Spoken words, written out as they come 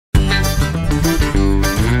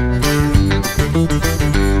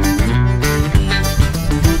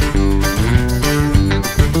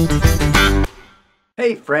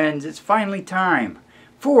Hey friends, it's finally time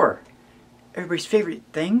for everybody's favorite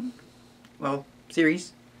thing, well,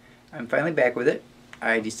 series. I'm finally back with it.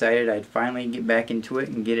 I decided I'd finally get back into it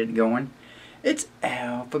and get it going. It's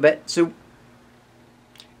Alphabet Soup.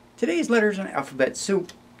 Today's letters in Alphabet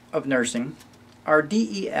Soup of nursing are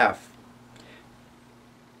D-E-F.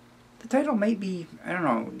 The title may be, I don't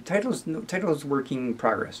know, title's working in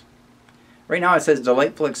progress. Right now it says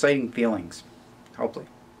delightful, exciting feelings, hopefully.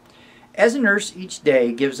 As a nurse, each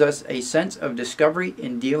day gives us a sense of discovery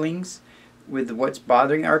in dealings with what's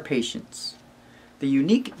bothering our patients. The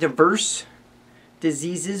unique, diverse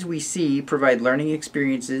diseases we see provide learning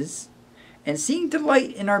experiences, and seeing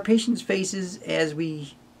delight in our patients' faces as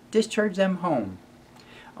we discharge them home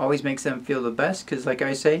always makes them feel the best, because like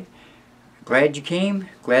I say, glad you came,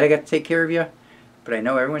 glad I got to take care of you, but I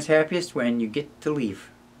know everyone's happiest when you get to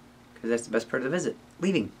leave, because that's the best part of the visit,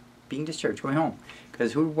 leaving. Being discharged, going home.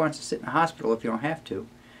 Because who wants to sit in a hospital if you don't have to?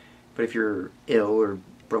 But if you're ill or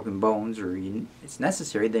broken bones or it's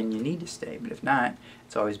necessary, then you need to stay. But if not,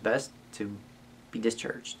 it's always best to be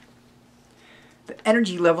discharged. The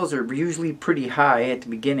energy levels are usually pretty high at the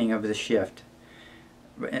beginning of the shift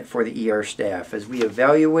for the ER staff. As we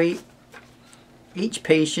evaluate each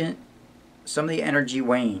patient, some of the energy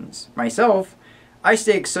wanes. Myself, I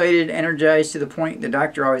stay excited, energized to the point the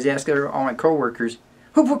doctor always asks all my coworkers,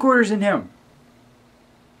 "Who put quarters in him?"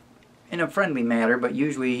 In a friendly manner, but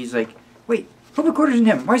usually he's like, "Wait, who put quarters in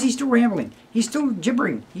him? Why is he still rambling? He's still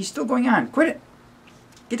gibbering. He's still going on. Quit it.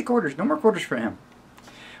 Get the quarters. No more quarters for him."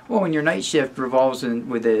 Well, when your night shift revolves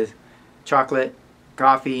with the chocolate,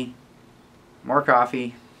 coffee, more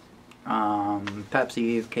coffee,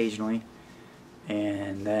 Pepsi occasionally,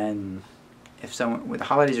 and then if when the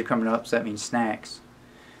holidays are coming up, so that means snacks,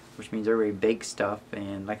 which means everybody bakes stuff.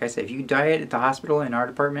 And like I said, if you diet at the hospital in our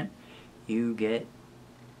department, you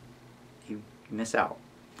miss out.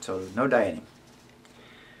 So no dieting.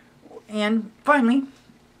 And finally,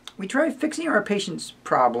 we try fixing our patients'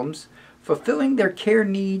 problems, fulfilling their care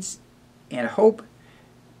needs, and hope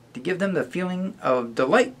to give them the feeling of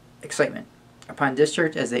delight, excitement upon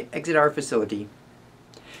discharge as they exit our facility.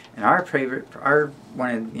 And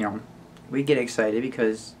we get excited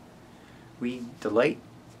because we delight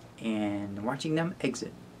in watching them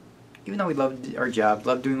exit. Even though we love our job,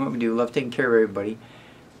 love doing what we do, love taking care of everybody,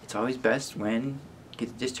 it's always best when you get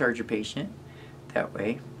to discharge your patient. That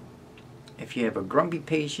way, if you have a grumpy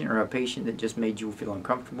patient or a patient that just made you feel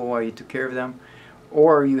uncomfortable while you took care of them,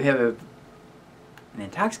 or you have an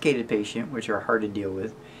intoxicated patient, which are hard to deal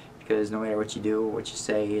with, because no matter what you do, what you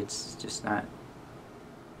say, it's just not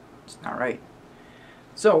right.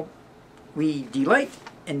 So, we delight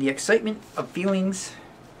in the excitement of feelings,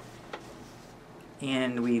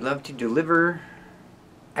 and we love to deliver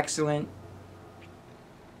excellent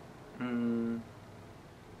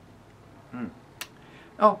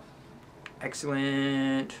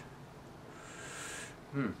excellent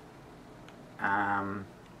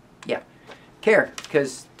care,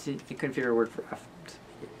 because you couldn't figure a word for F.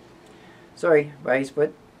 Sorry, guys,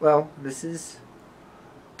 but well, this is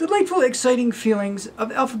delightful, exciting feelings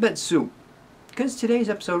of Alphabet Soup, because today's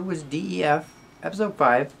episode was DEF, episode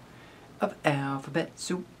 5 of Alphabet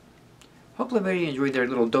Soup. Hopefully everybody enjoyed their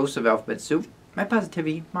little dose of Alphabet Soup. My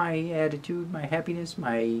positivity, my attitude, my happiness,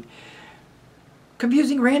 my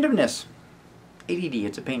confusing randomness. ADD,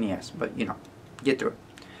 it's a pain in the ass, but you know, get through it.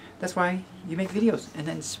 That's why you make videos, and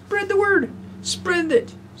then spread the word. Spread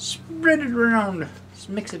it around. Just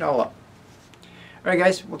mix it all up. Alright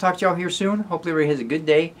guys, we'll talk to y'all here soon. Hopefully everybody has a good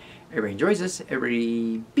day. Everybody enjoys this.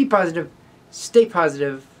 Everybody be positive. Stay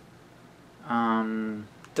positive.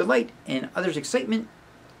 Delight in others' excitement.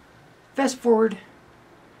 Fast forward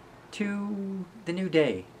to the new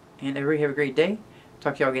day. And everybody have a great day.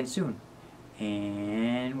 Talk to y'all again soon.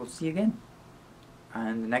 And we'll see you again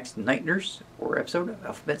on the next Night Nurse or episode of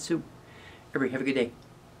Alphabet Soup. Everybody have a good day.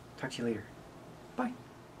 Talk to you later.